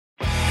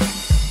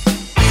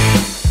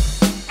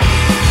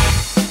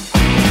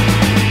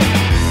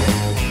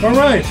All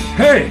right.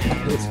 Hey,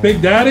 it's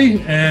Big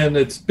Daddy, and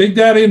it's Big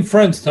Daddy and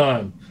Friends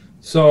time.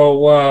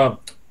 So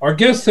our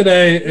guest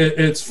today,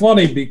 it's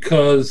funny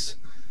because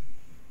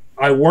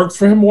I worked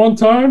for him one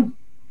time,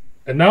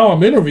 and now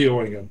I'm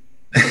interviewing him.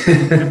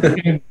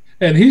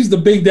 and he's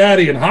the Big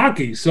Daddy in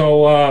hockey.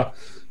 So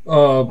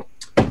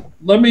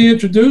let me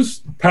introduce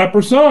Pat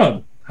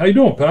Brisson. How you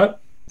doing, Pat?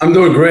 I'm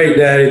doing great,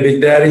 Daddy.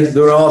 Big Daddy,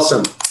 doing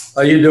awesome.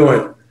 How you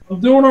doing? I'm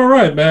doing all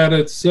right, man.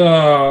 It's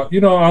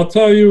I'll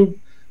tell you,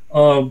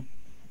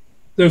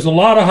 there's a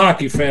lot of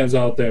hockey fans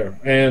out there,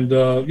 and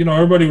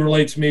everybody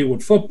relates me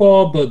with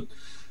football, but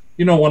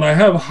when I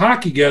have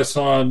hockey guests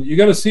on, you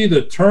got to see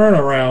the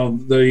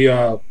turnaround.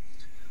 The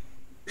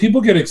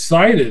people get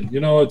excited.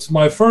 It's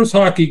my first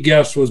hockey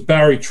guest was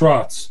Barry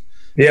Trotz.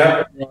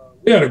 Yeah,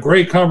 we had a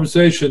great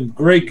conversation,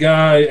 great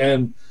guy,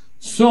 and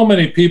so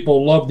many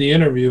people loved the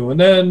interview. And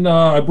then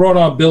I brought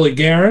on Billy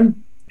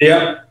Guerin.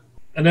 Yeah,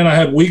 and then I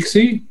had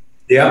Weeksy.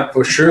 Yeah,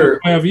 for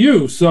sure. I have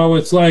you, so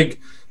it's like.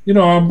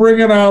 I'm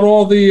bringing out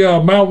all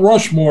the Mount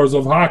Rushmores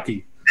of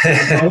hockey.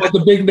 I want the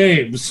big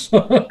names.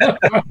 So,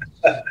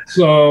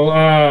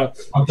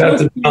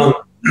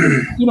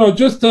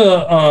 just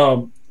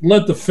to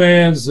let the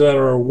fans that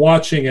are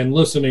watching and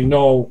listening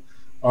know,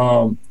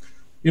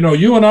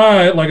 you and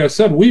I, like I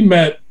said, we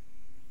met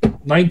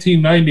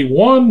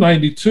 1991,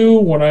 92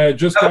 when I had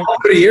just got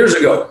 30 years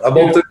ago.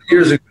 About 30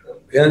 years ago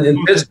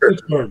in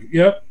Pittsburgh.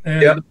 Yep.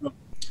 And,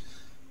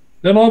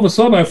 then all of a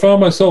sudden, I found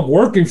myself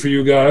working for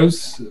you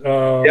guys.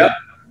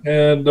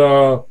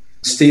 And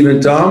Steve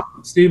and Tom,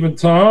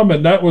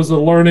 and that was a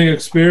learning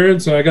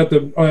experience. And I got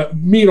to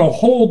meet a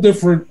whole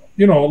different,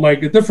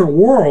 like a different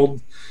world.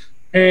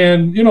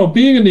 And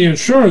being in the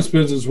insurance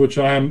business, which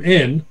I am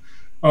in,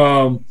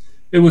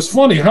 it was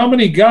funny how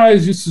many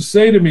guys used to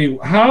say to me,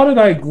 "How did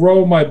I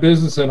grow my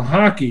business in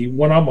hockey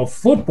when I'm a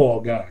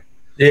football guy?"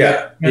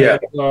 I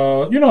said,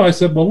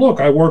 "Well, look,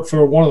 I work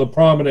for one of the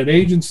prominent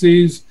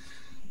agencies."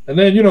 And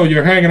then,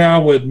 you're hanging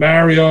out with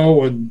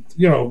Mario and,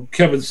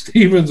 Kevin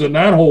Stevens and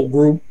that whole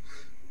group.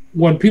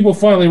 When people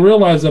finally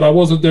realized that I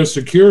wasn't their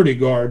security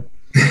guard,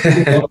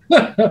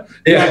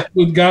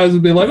 with guys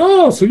would be like,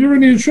 "Oh, so you're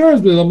in the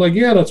insurance business?" I'm like,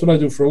 "Yeah, that's what I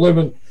do for a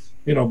living,"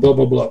 blah,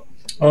 blah, blah.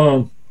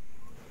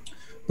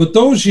 But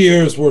those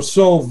years were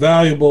so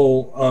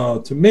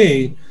valuable to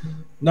me.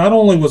 Not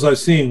only was I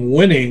seeing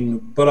winning,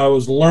 but I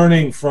was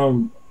learning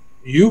from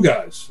you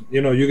guys.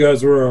 You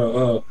guys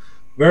were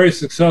very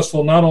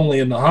successful, not only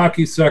in the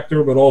hockey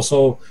sector, but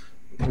also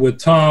with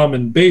Tom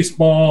and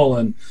baseball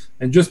and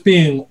just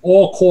being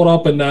all caught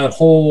up in that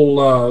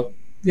whole,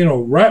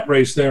 rat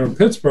race there in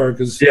Pittsburgh.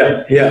 Because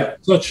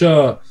such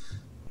a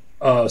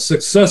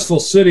successful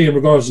city in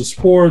regards to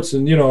sports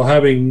and,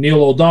 having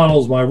Neil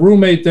O'Donnell's my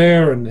roommate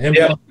there and him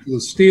playing for the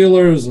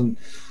Steelers. And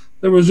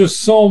there was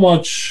just so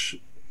much,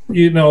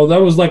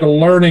 that was like a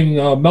learning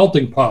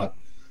melting pot.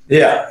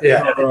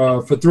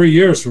 For 3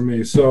 years for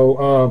me.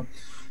 So,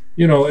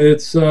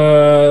 it's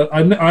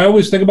I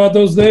always think about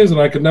those days, and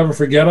I could never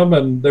forget them,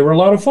 and they were a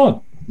lot of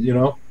fun.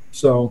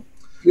 So.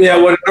 Yeah,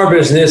 well, in our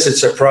business,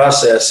 it's a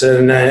process,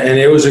 and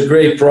it was a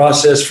great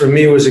process for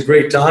me. It was a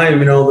great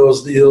time.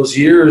 Those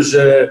years,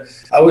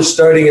 I was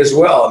starting as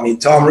well. I mean,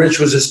 Tom Rich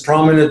was this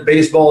prominent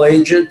baseball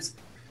agent.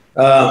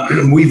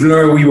 We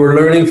were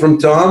learning from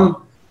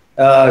Tom.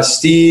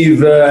 Steve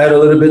had a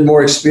little bit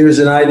more experience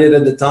than I did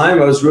at the time.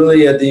 I was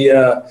really at the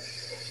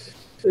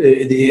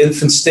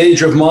infant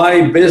stage of my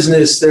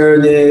business there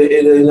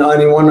in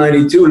 91,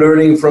 92,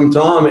 learning from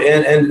Tom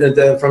and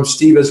from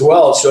Steve as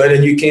well. So, and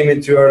then you came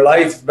into our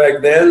life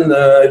back then,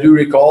 I do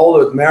recall,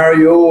 with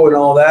Mario and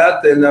all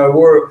that. And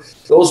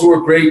those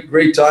were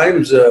great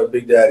times,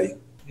 Big Daddy.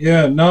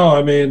 Yeah, no,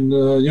 I mean,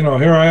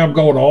 here I am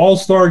going to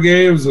all-star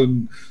games,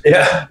 and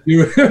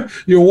you're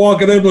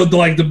walking in with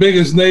like the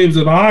biggest names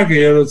in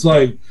hockey, and it's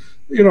like,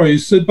 you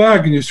sit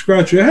back and you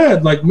scratch your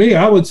head. Like me,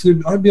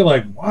 I'd be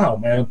like, wow,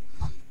 man.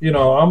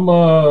 I'm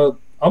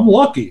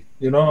lucky.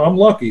 I'm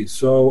lucky.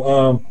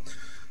 So,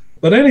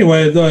 but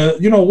anyway,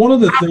 one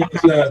of the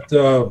things that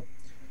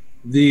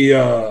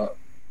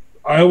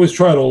I always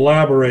try to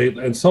elaborate,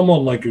 and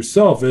someone like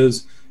yourself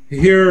is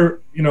here.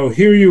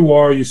 Here you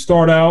are. You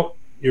start out.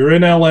 You're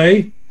in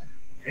LA,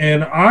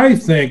 and I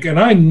think, and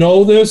I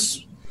know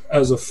this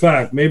as a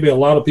fact. Maybe a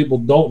lot of people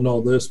don't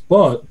know this,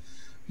 but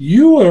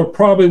you are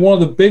probably one of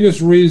the biggest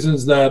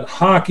reasons that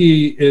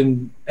hockey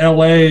in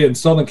LA and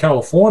Southern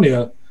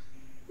California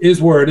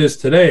is where it is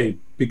today,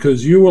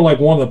 because you were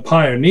like one of the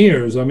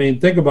pioneers. I mean,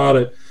 think about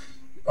it.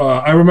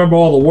 I remember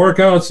all the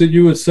workouts that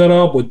you would set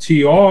up with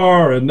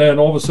TR, and then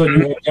all of a sudden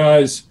you had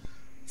guys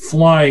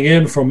flying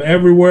in from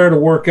everywhere to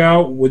work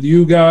out with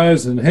you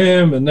guys and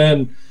him, and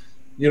then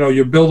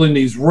you're building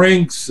these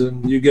rinks,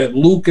 and you get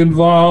Luke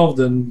involved,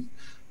 and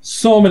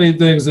so many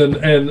things.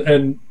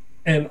 And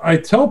I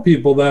tell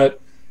people that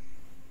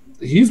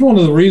he's one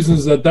of the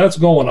reasons that that's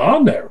going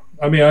on there.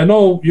 I mean, I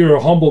know you're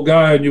a humble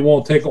guy and you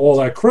won't take all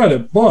that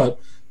credit, but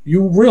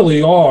you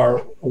really are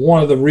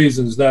one of the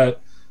reasons that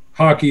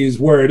hockey is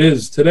where it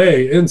is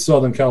today in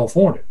Southern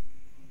California.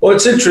 Well,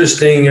 it's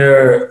interesting.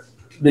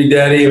 Big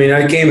Daddy. I mean,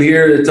 I came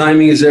here. The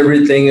timing is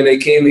everything, and I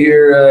came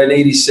here in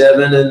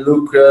 '87, and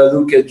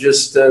Luke had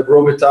just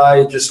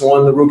Robitaille just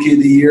won the Rookie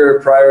of the Year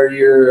prior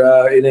year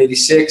in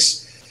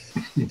 '86,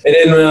 and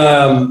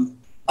then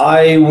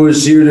I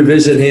was here to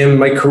visit him.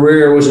 My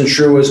career, I wasn't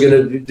sure what I was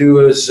going to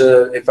do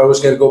if I was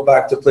going to go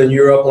back to play in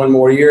Europe one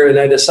more year, and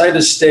I decided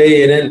to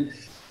stay. And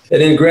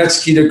then the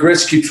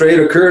Gretzky trade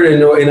occurred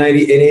in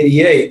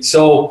 '88.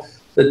 So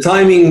the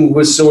timing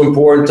was so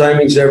important.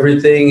 Timing's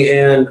everything,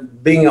 and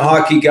being a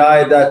hockey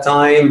guy at that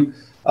time,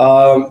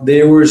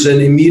 there was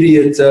an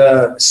immediate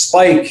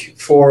spike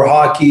for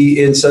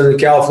hockey in Southern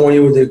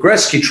California with the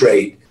Gretzky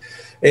trade.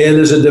 And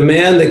there's a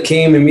demand that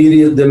came,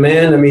 immediate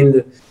demand. I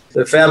mean,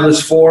 the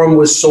Fabulous Forum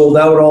was sold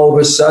out all of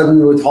a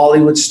sudden with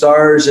Hollywood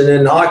stars, and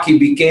then hockey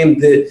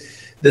became the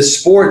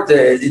sport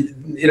that,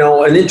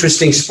 an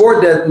interesting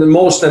sport that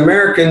most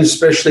Americans,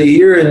 especially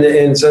here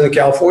in Southern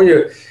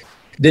California,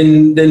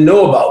 didn't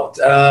know about.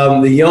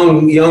 The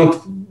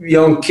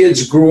young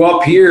kids grew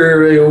up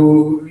here,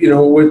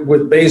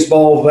 with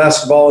baseball,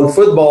 basketball, and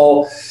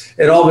football,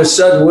 and all of a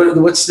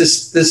sudden, what's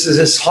this? This is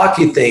this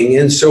hockey thing,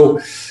 and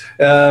so.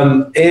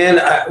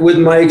 With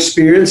my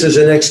experience as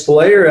an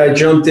ex-player, I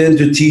jumped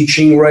into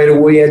teaching right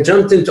away. I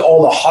jumped into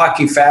all the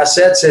hockey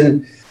facets,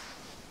 and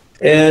we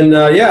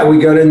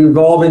got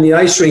involved in the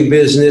ice rink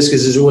business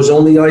because there was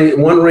only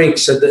one rink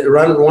at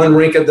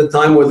the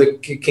time where the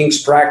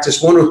Kings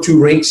practiced, one or two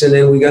rinks, and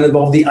then we got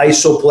involved in the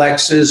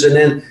isoplexes, and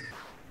then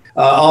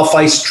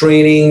off-ice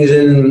trainings,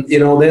 and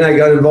then I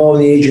got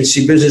involved in the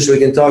agency business. We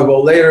can talk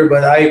about later,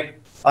 but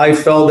I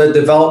felt that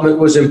development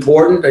was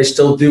important. I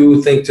still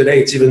do think today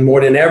it's even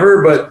more than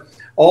ever, but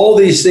all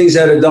these things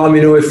had a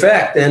domino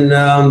effect. And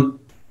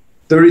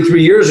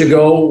 33 years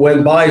ago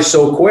went by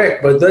so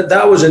quick, but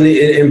that was an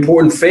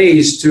important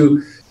phase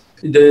to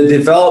the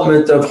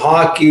development of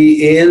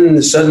hockey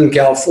in Southern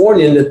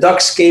California. And the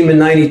Ducks came in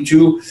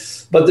 '92,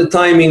 but the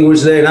timing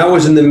was there. And I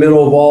was in the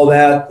middle of all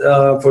that,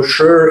 for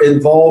sure,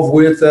 involved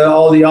with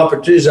all the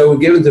opportunities that were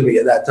given to me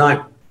at that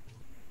time.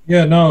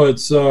 Yeah, no,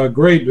 it's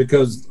great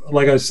because,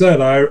 like I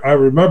said, I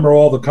remember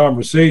all the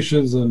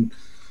conversations and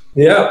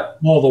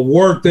all the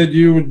work that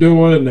you were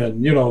doing,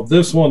 and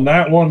this one,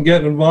 that one,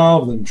 getting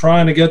involved and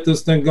trying to get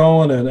this thing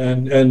going,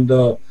 and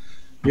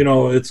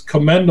it's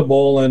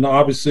commendable. And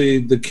obviously,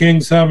 the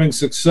Kings having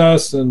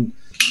success, and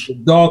the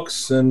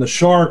Ducks and the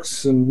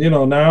Sharks, and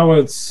now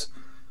it's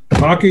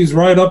hockey's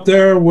right up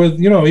there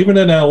with even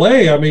in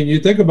LA. I mean, you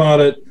think about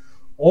it,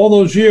 all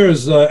those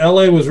years,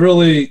 LA was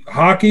really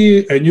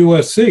hockey and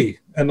USC.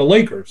 And the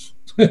Lakers.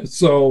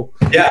 So,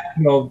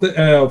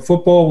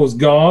 football was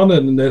gone,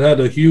 and it had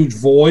a huge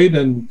void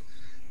and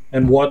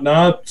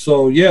whatnot.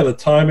 So, the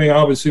timing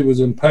obviously was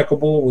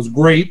impeccable. It was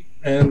great,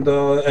 and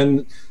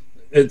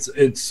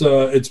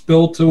it's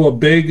built to a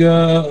big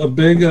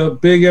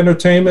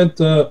entertainment,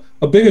 a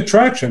big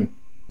attraction.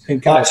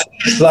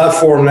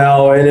 Platform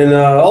now, and then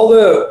all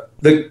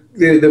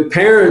the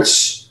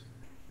parents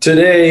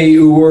today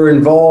who were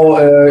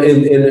involved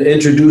in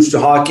introduced to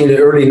hockey in the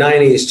early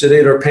 '90s,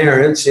 today they're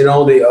parents,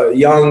 the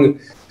young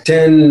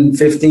 10,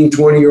 15,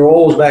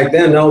 20-year-olds back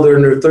then, now they're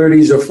in their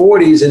 30s or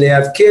 40s and they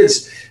have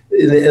kids.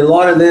 And a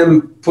lot of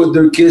them put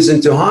their kids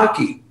into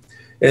hockey.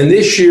 And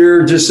this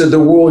year, just at the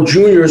World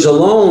Juniors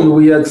alone,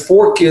 we had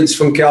 4 kids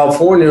from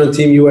California on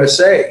Team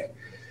USA.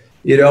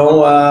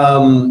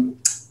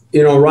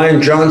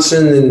 Ryan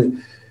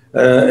Johnson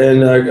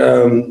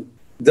and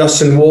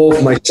Dustin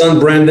Wolf, my son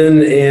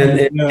Brendan,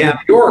 and Cam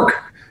York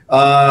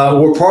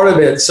were part of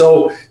it.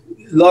 So a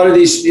lot of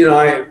these,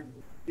 the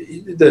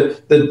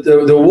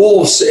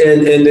Wolves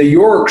and the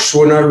Yorks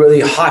were not really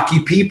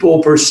hockey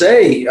people per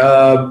se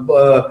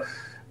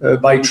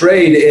by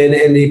trade,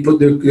 and they put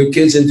the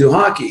kids into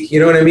hockey. You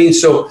know what I mean?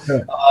 So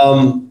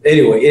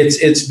anyway,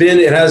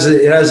 it has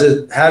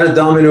had a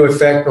domino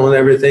effect on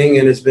everything,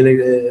 and it's been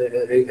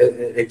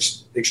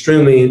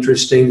extremely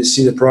interesting to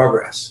see the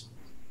progress.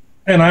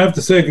 And I have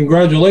to say,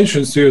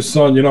 congratulations to your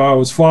son. I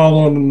was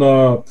following,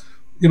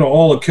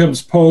 all of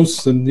Kim's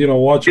posts and,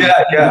 watching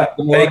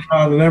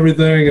and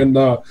everything. And,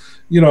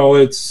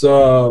 it's,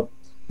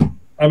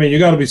 you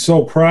got to be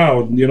so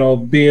proud,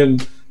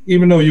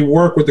 even though you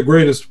work with the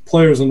greatest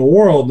players in the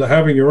world,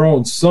 having your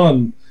own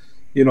son,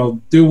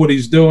 do what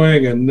he's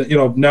doing and,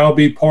 now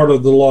be part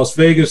of the Las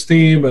Vegas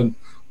team and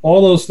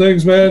all those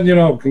things, man,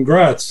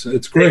 congrats.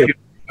 It's great.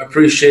 I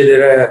appreciate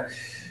it.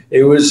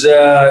 It was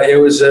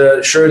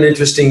sure an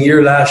interesting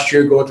year last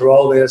year going through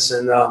all this,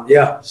 and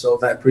so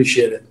I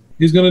appreciate it.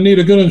 He's going to need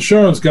a good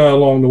insurance guy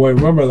along the way.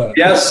 Remember that?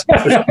 Yes.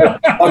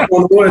 Knock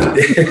on wood.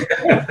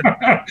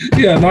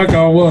 Yeah, knock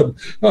on wood.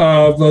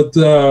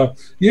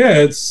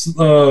 It's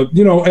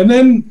and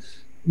then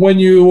when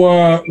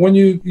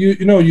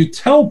you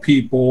tell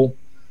people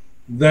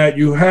that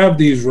you have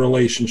these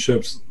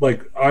relationships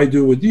like I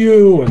do with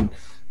you,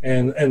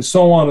 and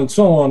so on and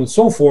so on and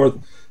so forth.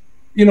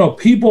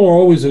 People are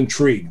always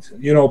intrigued.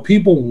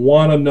 People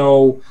want to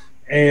know,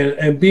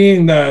 and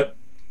being that,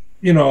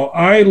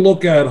 I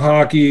look at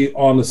hockey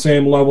on the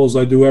same level as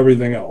I do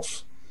everything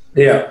else.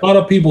 Yeah. A lot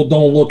of people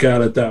don't look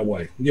at it that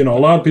way. You know, a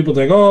lot of people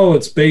think, oh,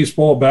 it's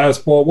baseball,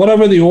 basketball,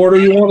 whatever the order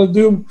you want to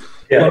do.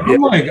 Yeah, but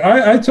I'm like,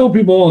 I tell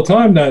people all the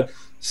time that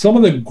some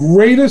of the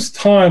greatest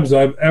times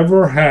I've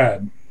ever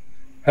had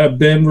have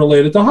been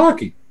related to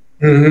hockey.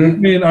 Mm-hmm. I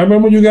mean, I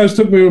remember when you guys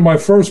took me to my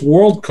first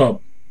World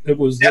Cup. It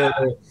was at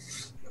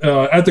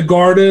the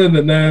Garden,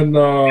 and then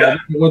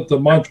we went to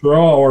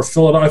Montreal or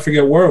Philadelphia. I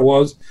forget where it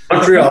was.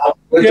 Montreal.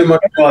 Went to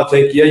Montreal, I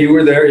think. Yeah, you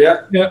were there.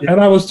 Yeah. And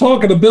I was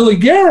talking to Billy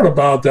Garrett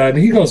about that,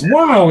 and he goes,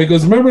 wow. He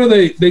goes, remember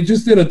they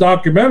just did a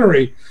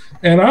documentary?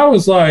 And I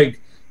was like,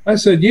 I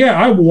said, yeah,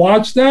 I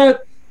watched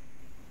that,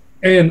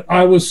 and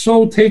I was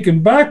so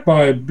taken back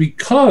by it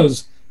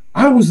because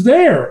I was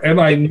there, and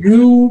I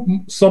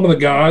knew some of the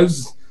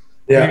guys.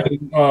 Yeah.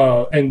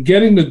 And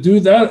getting to do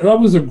that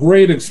was a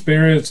great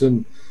experience.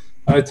 And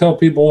I tell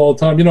people all the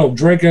time, you know,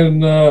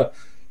 drinking out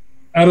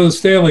of the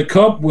Stanley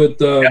Cup with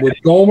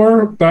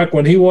Gomer back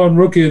when he won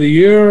Rookie of the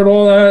Year and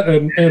all that.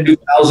 And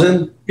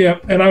 2000. Yeah,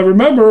 and I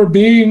remember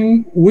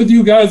being with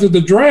you guys at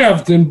the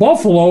draft in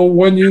Buffalo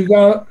when he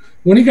got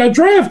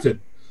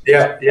drafted.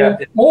 Yeah.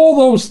 And all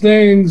those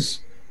things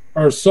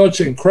are such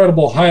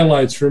incredible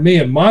highlights for me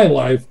in my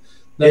life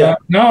that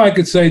now I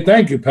could say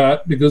thank you,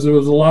 Pat, because it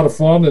was a lot of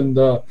fun and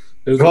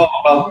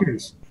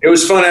it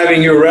was fun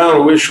having you around. I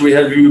wish we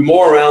had you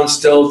more around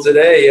still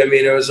today. I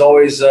mean, it was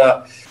always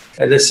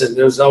listen,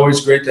 it was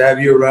always great to have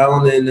you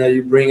around, and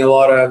you bring a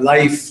lot of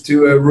life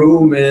to a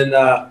room. And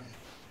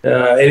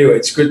anyway,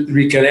 it's good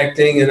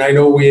reconnecting. And I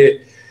know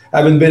we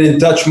haven't been in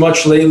touch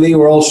much lately.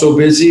 We're all so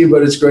busy,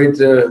 but it's great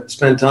to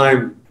spend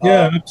time.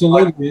 Yeah,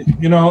 absolutely.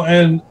 You know,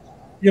 and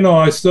you know,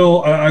 I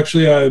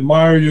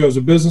admire you as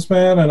a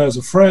businessman and as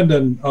a friend,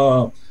 and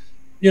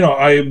you know,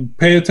 I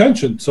pay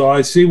attention, so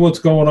I see what's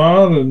going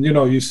on, and you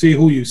know, you see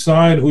who you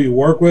sign, who you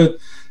work with,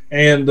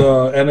 and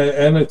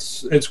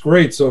it's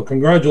great. So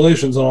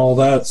congratulations on all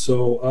that.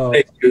 So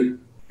thank you.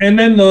 And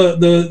then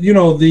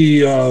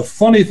the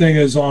funny thing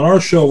is, on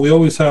our show we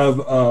always have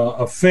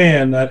a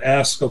fan that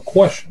asks a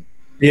question.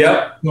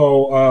 Yeah.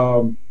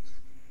 So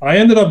I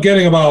ended up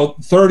getting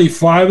about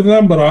 35 of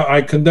them, but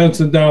I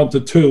condensed it down to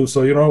 2.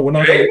 So, you know, we're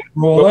not going to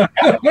roll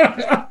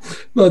that.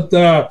 But,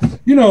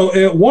 you know,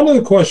 one of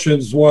the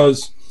questions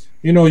was,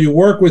 you know, you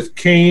work with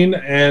Kane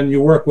and you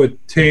work with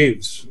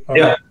Taves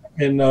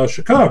in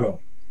Chicago.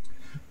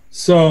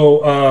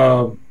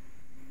 So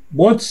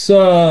what's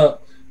your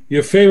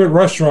favorite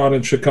restaurant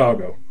in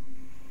Chicago?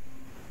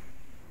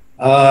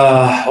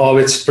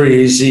 It's pretty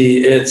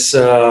easy. It's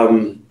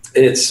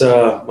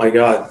my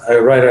God, I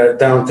right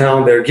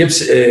downtown there.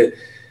 Gibson,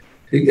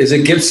 is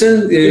it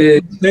Gibson?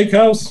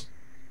 Steakhouse?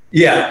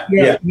 Yeah.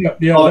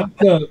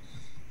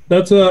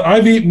 That's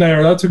I've eaten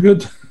there. That's a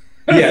good.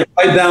 Yeah,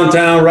 right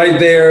downtown, right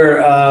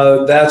there.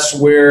 That's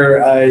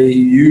where I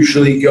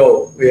usually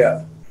go.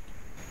 Yeah.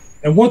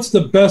 And what's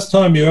the best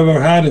time you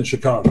ever had in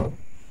Chicago?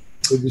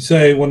 Would you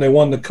say when they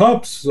won the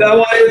cups?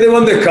 When they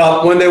won the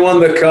cup. When they won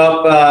the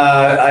cup,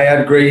 I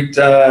had great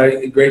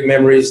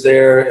memories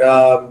there.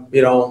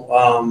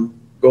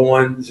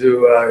 Going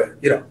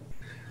to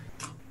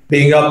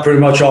being up pretty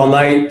much all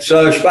night.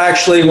 So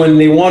actually, when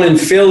they won in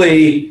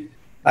Philly,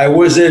 I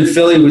was in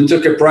Philly. We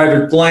took a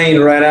private plane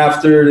right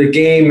after the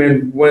game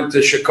and went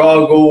to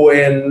Chicago,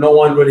 and no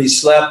one really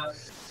slept.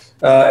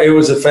 It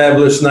was a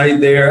fabulous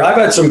night there. I've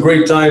had some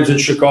great times in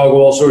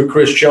Chicago also with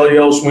Chris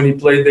Chelios when he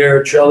played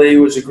there. Chelly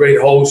was a great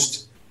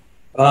host.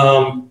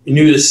 He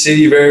knew the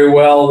city very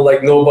well,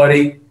 like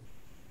nobody.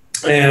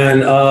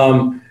 And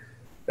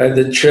at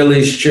the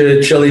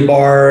Chili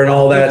Bar and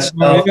all that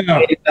stuff.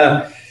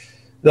 Yeah.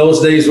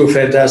 Those days were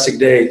fantastic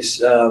days.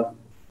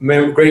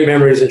 Great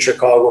memories in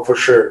Chicago for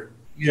sure.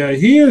 Yeah,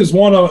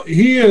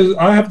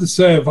 I have to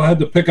say, if I had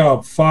to pick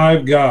out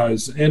 5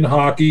 guys in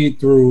hockey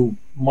through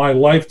my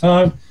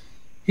lifetime,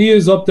 he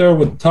is up there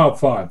with the top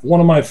 5. One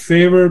of my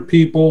favorite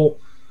people.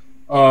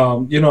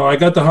 I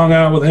got to hang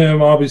out with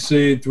him,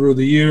 obviously, through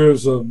the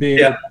years of being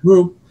in the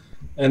group.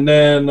 And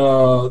then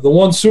the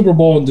one Super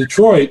Bowl in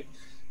Detroit,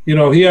 you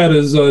know, he had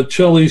his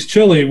Chili's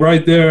Chili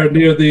right there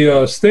near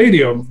the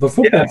stadium, the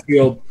football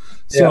field.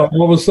 So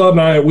all of a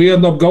sudden, we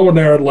end up going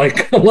there at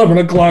like 11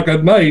 o'clock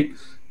at night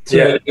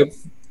to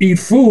eat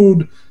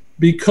food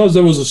because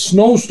there was a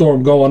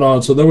snowstorm going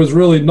on. So there was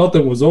really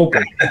nothing was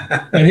open.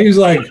 And he's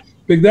like,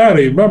 Big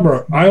Daddy,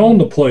 remember, I own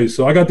the place,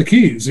 so I got the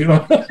keys, you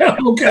know.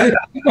 Okay.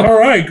 All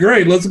right,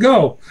 great, let's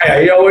go.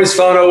 Yeah, he always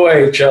found a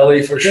way,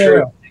 Charlie, for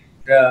sure.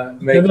 Yeah.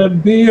 And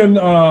then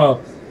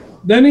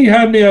then he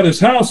had me at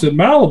his house in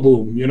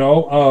Malibu, you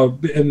know,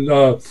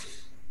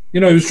 he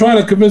was trying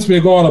to convince me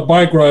to go on a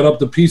bike ride up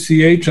to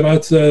PCH, and I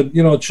said,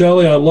 you know,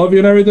 Chelly, I love you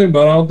and everything,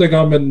 but I don't think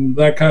I'm in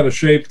that kind of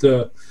shape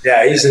to.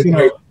 Yeah,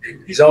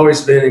 he's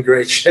always been in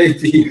great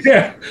shape. He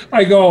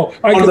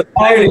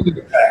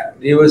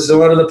was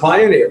one of the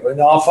pioneers.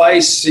 And off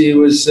ice, he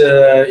was,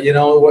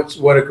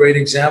 what a great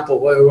example.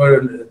 What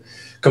a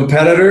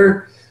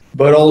competitor,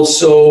 but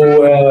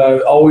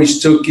also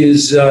always took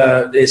his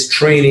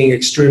training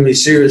extremely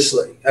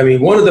seriously. I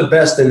mean, one of the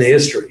best in the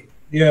history.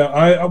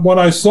 Yeah, when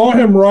I saw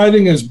him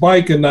riding his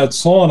bike in that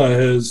sauna,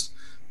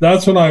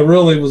 that's when I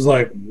really was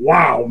like,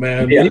 wow,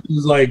 man. Yeah. This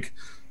is like,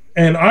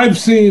 and I've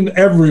seen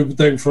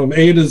everything from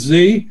A to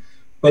Z,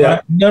 but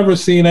I've never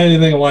seen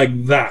anything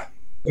like that.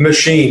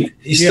 Machine.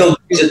 He still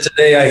does it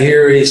today. I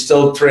hear he's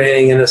still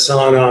training in a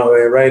sauna.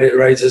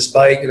 Rides his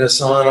bike in a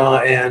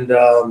sauna, and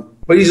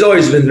but he's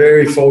always been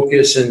very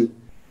focused and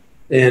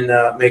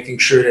making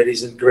sure that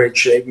he's in great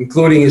shape,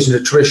 including his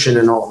nutrition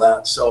and all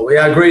that. So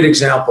yeah, great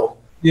example.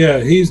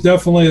 Yeah, he's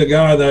definitely a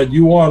guy that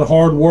you want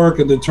hard work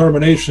and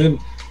determination,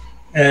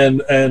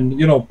 and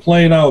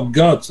playing out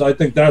guts. I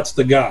think that's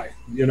the guy.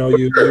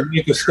 You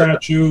make a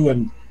statue,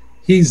 and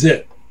he's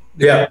it.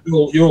 Yeah,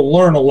 you'll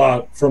learn a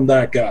lot from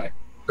that guy.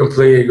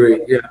 Completely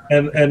agree. Yeah,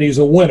 and he's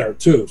a winner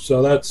too.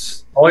 So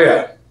that's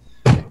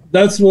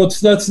that's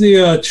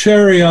the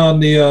cherry on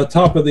the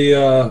top of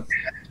the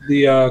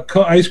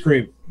ice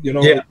cream.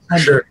 Yeah,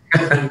 sure.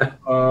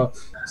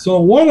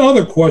 So one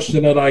other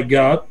question that I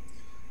got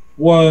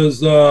was,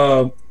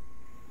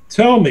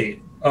 tell me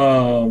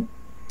a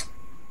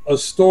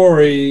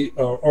story,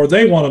 or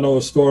they want to know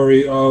a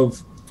story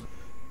of,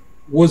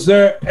 was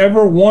there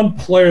ever one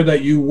player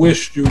that you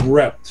wished you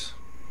repped?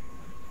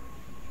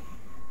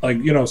 Like,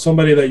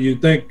 somebody that you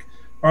think,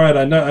 all right,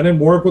 I didn't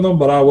work with them,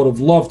 but I would have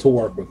loved to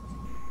work with them.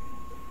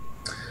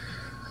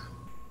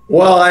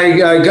 Well, I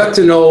got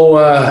to know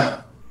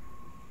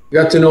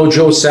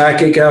Joe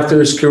Sakic after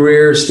his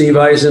career, Steve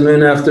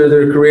Yzerman after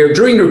their career,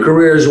 during their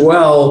career as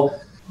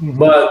well. Mm-hmm.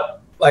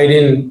 But I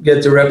didn't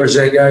get to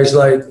represent guys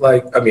either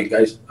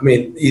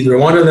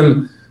one of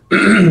them.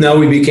 Now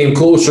we became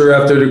closer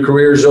after the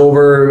career's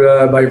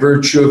over by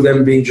virtue of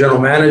them being general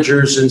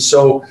managers. And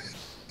so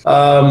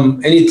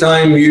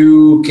anytime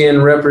you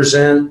can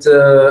represent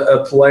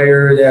a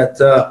player that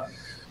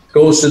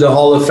goes to the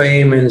Hall of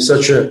Fame and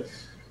such a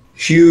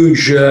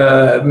huge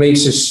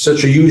makes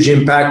such a huge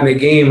impact in the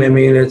game, I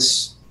mean,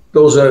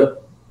 those are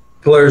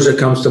players that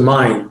comes to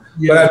mind.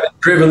 Yeah. But I've been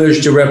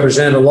privileged to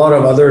represent a lot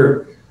of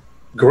other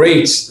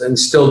greats and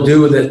still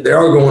do that. They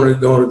are going to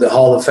go to the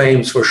Hall of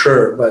Fames for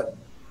sure. But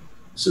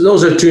so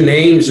those are two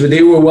names.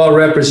 They were well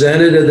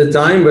represented at the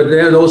time, but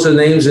those are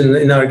names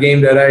in our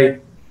game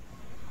that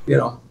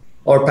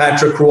or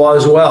Patrick Roy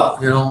as well,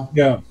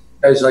 Yeah.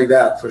 Guys like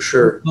that for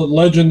sure.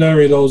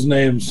 Legendary, those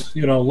names,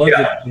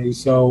 legendary. Yeah.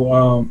 So,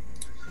 all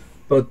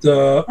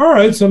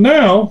right. So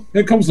now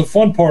here comes the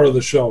fun part of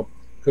the show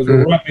because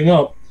we're wrapping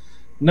up.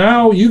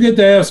 Now you get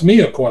to ask me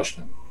a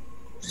question.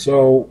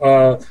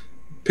 So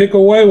pick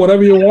away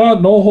whatever you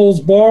want, no holds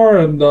bar,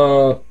 and.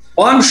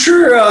 Well, I'm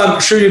sure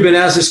you've been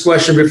asked this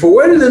question before.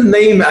 Where did the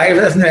name? I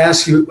have to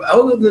ask you.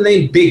 How did the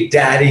name Big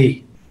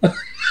Daddy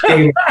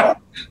came about?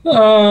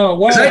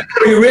 Well, I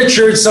know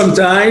Richard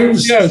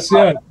sometimes. Yes,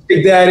 yeah.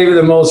 Big Daddy for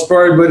the most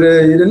part, but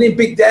the name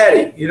Big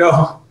Daddy,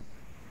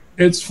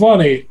 It's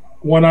funny.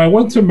 When I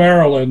went to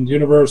Maryland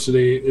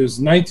University, is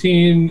I'm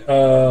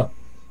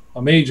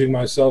aging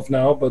myself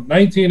now, but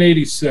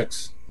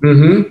 1986.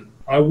 Mm-hmm.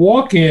 I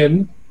walk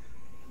in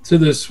to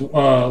this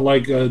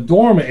a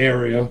dorm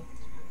area,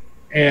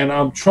 and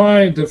I'm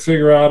trying to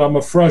figure out. I'm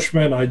a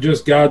freshman. I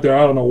just got there.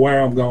 I don't know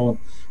where I'm going.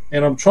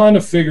 And I'm trying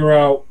to figure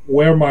out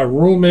where my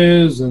room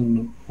is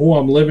and who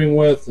I'm living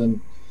with. And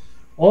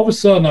all of a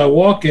sudden I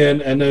walk in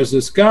and there's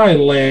this guy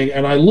laying,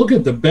 and I look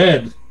at the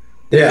bed.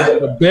 Yeah.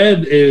 The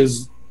bed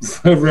is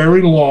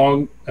very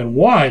long and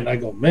wide. I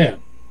go, man.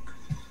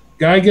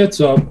 Guy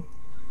gets up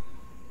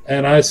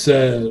and I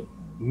said,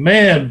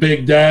 man,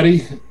 Big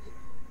Daddy,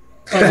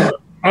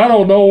 I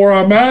don't know where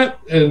I'm at.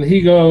 And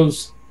he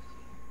goes,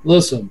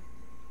 listen,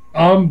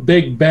 I'm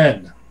Big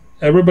Ben.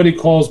 Everybody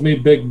calls me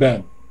Big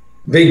Ben.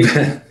 Big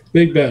Ben.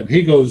 Big Ben.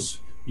 He goes,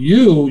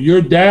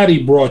 your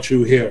daddy brought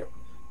you here.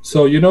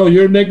 So,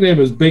 your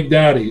nickname is Big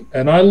Daddy.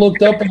 And I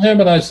looked up at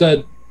him and I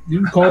said,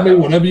 you can call me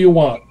whatever you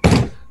want.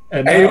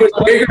 And he was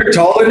bigger,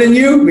 taller than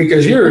you?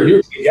 Because you're a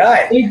big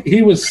guy.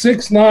 He was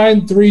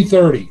 6'9",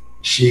 330.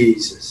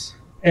 Jesus.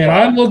 And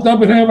I looked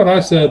up at him and I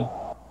said,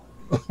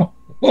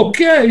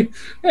 okay.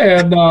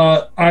 And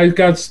I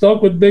got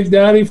stuck with Big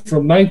Daddy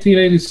from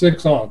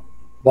 1986 on.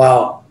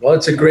 Wow. Well,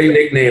 it's a great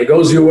nickname. It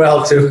goes you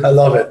well, too. I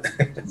love it.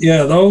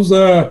 Yeah, those,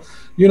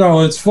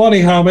 it's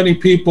funny how many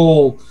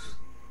people,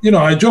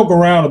 I joke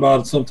around about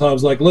it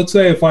sometimes. Like, let's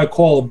say if I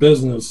call a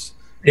business.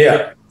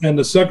 Yeah. And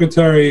the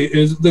secretary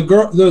is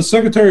the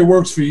secretary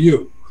works for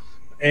you.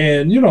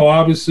 And,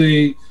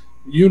 obviously,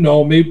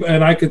 me.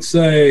 And I could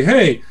say,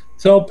 hey,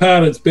 tell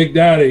Pat it's Big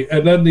Daddy.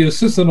 And then the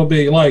assistant will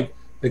be like,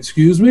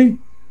 excuse me?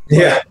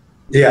 Yeah.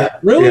 Yeah.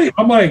 Really? Yeah.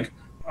 I'm like,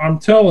 I'm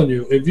telling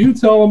you, if you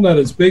tell him that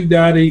it's Big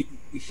Daddy,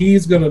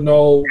 he's going to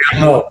know.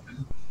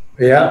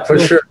 Yeah, for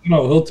sure.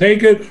 He'll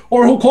take it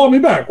or he'll call me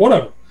back,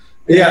 whatever.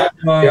 Yeah.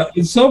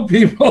 And some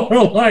people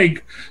are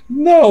like,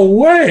 no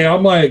way.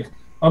 I'm like,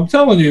 I'm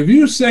telling you, if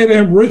you say to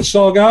him, Rich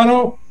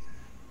Salgado,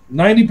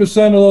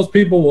 90% of those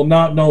people will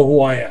not know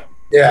who I am.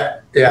 Yeah.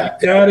 Yeah.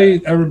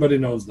 Daddy, everybody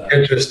knows that.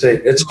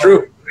 Interesting. It's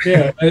true.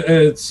 Yeah.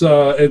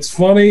 It's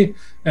funny.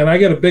 And I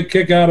get a big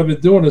kick out of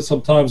it doing it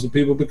sometimes to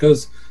people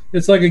because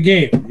it's like a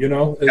game,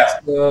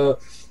 It's,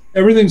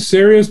 everything's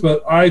serious,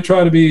 but I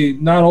try to be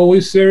not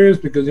always serious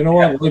because you know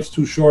what? Life's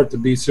too short to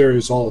be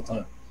serious all the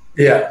time.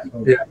 Yeah,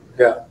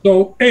 yeah.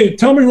 So, hey,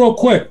 tell me real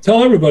quick.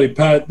 Tell everybody,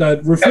 Pat,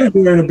 that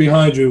refrigerator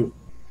behind you,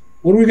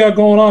 what do we got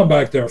going on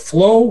back there?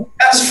 Flow?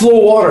 That's Flow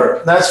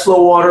water. That's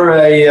Flow water.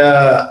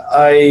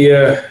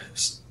 I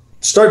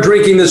started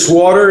drinking this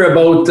water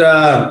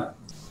about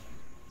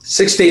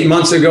 6 to 8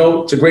 months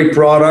ago. It's a great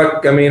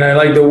product. I mean, I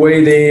like the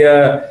way they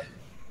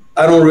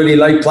I don't really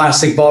like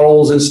plastic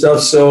bottles and stuff.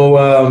 So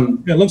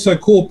it looks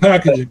like cool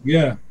packaging.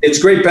 Yeah. It's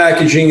great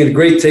packaging and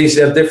great taste.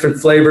 They have different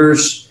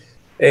flavors.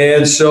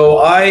 And so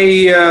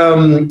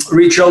I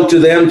reach out to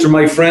them, to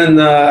my friend,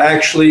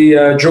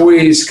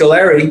 Joey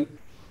Scolari,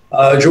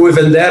 Joey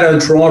Vendetta in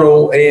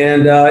Toronto,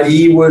 and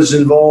he was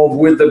involved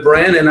with the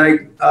brand, and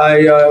I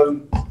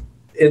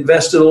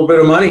invested a little bit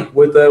of money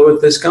with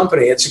this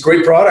company. It's a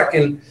great product,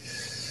 and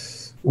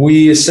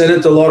we sent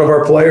it to a lot of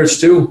our players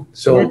too.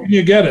 So where can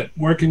you get it?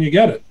 Where can you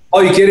get it?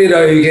 Oh, you get it.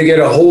 You can get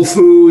it at Whole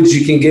Foods.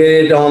 You can get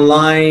it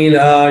online.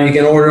 You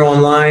can order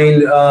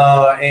online,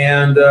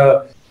 and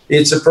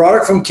it's a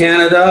product from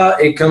Canada.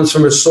 It comes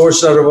from a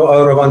source out of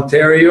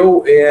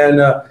Ontario,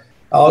 and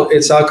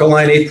it's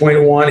alkaline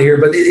 8.1 here.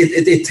 But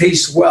it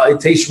tastes well. It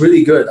tastes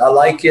really good. I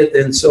like it,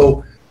 and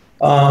so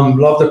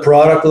love the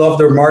product. Love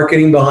their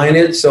marketing behind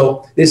it.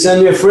 So they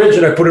send me a fridge,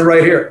 and I put it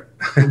right here.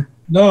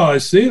 No, I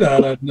see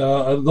that.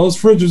 Those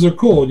fridges are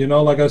cool. You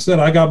know, like I said,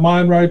 I got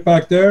mine right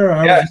back there.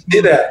 I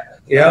see that.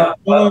 Yeah,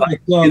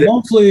 it's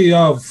mostly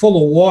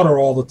full of water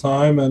all the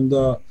time, and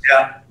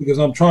because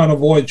I'm trying to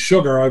avoid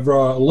sugar, I've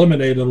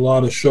eliminated a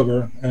lot of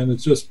sugar, and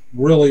it's just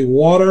really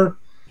water.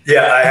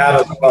 Yeah, I have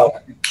as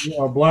well.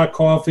 Black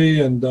coffee,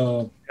 and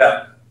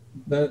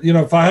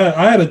if I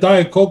had a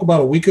Diet Coke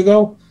about a week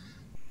ago,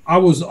 I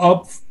was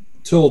up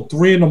till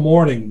 3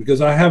 a.m.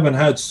 because I haven't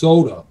had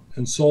soda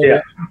in so long.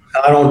 Yeah,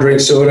 I don't drink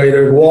soda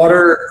either.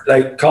 Water,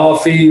 like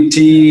coffee,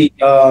 tea.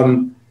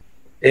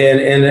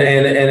 And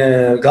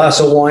a glass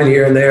of wine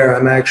here and there.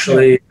 I'm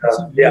actually,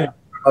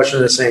 much of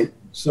the same.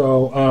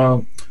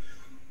 So,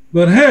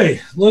 but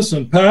hey,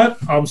 listen, Pat,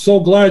 I'm so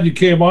glad you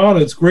came on.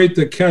 It's great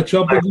to catch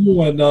up with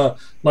you. And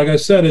like I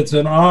said, it's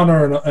an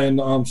honor,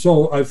 and I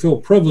feel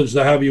privileged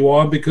to have you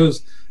on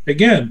because,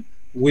 again,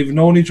 we've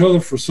known each other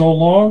for so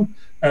long.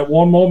 At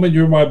one moment,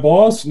 you're my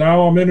boss.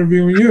 Now I'm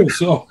interviewing you.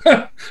 So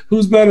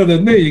who's better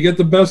than me? You get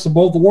the best of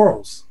both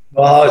worlds.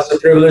 Well, it's a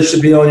privilege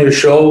to be on your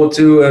show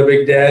too,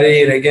 Big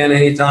Daddy. And again,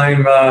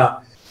 anytime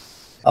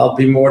I'll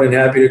be more than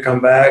happy to come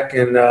back,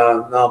 and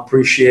I'll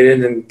appreciate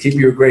it and keep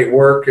your great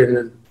work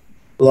and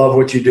love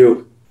what you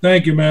do.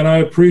 Thank you, man. I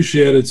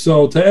appreciate it.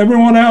 So to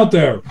everyone out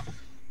there,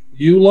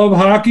 you love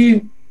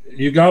hockey,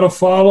 you got to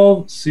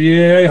follow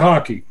CAA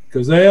Hockey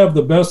because they have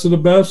the best of the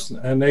best,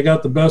 and they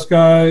got the best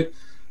guy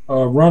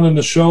running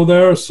the show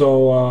there.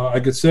 So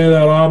I could say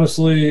that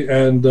honestly,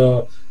 and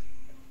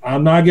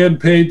I'm not getting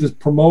paid to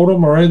promote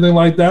them or anything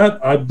like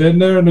that. I've been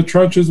there in the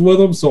trenches with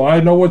them, so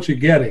I know what you're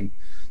getting.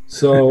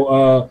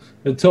 So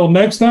until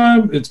next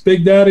time, it's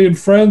Big Daddy and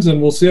friends,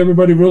 and we'll see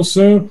everybody real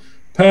soon.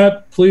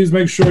 Pat, please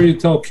make sure you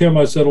tell Kim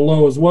I said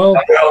hello as well.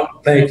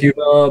 Thank you.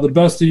 The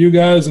best to you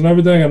guys and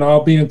everything, and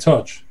I'll be in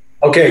touch.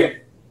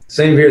 Okay.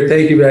 Same here.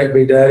 Thank you,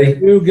 Big Daddy.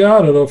 You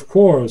got it, of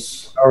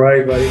course. All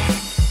right, buddy.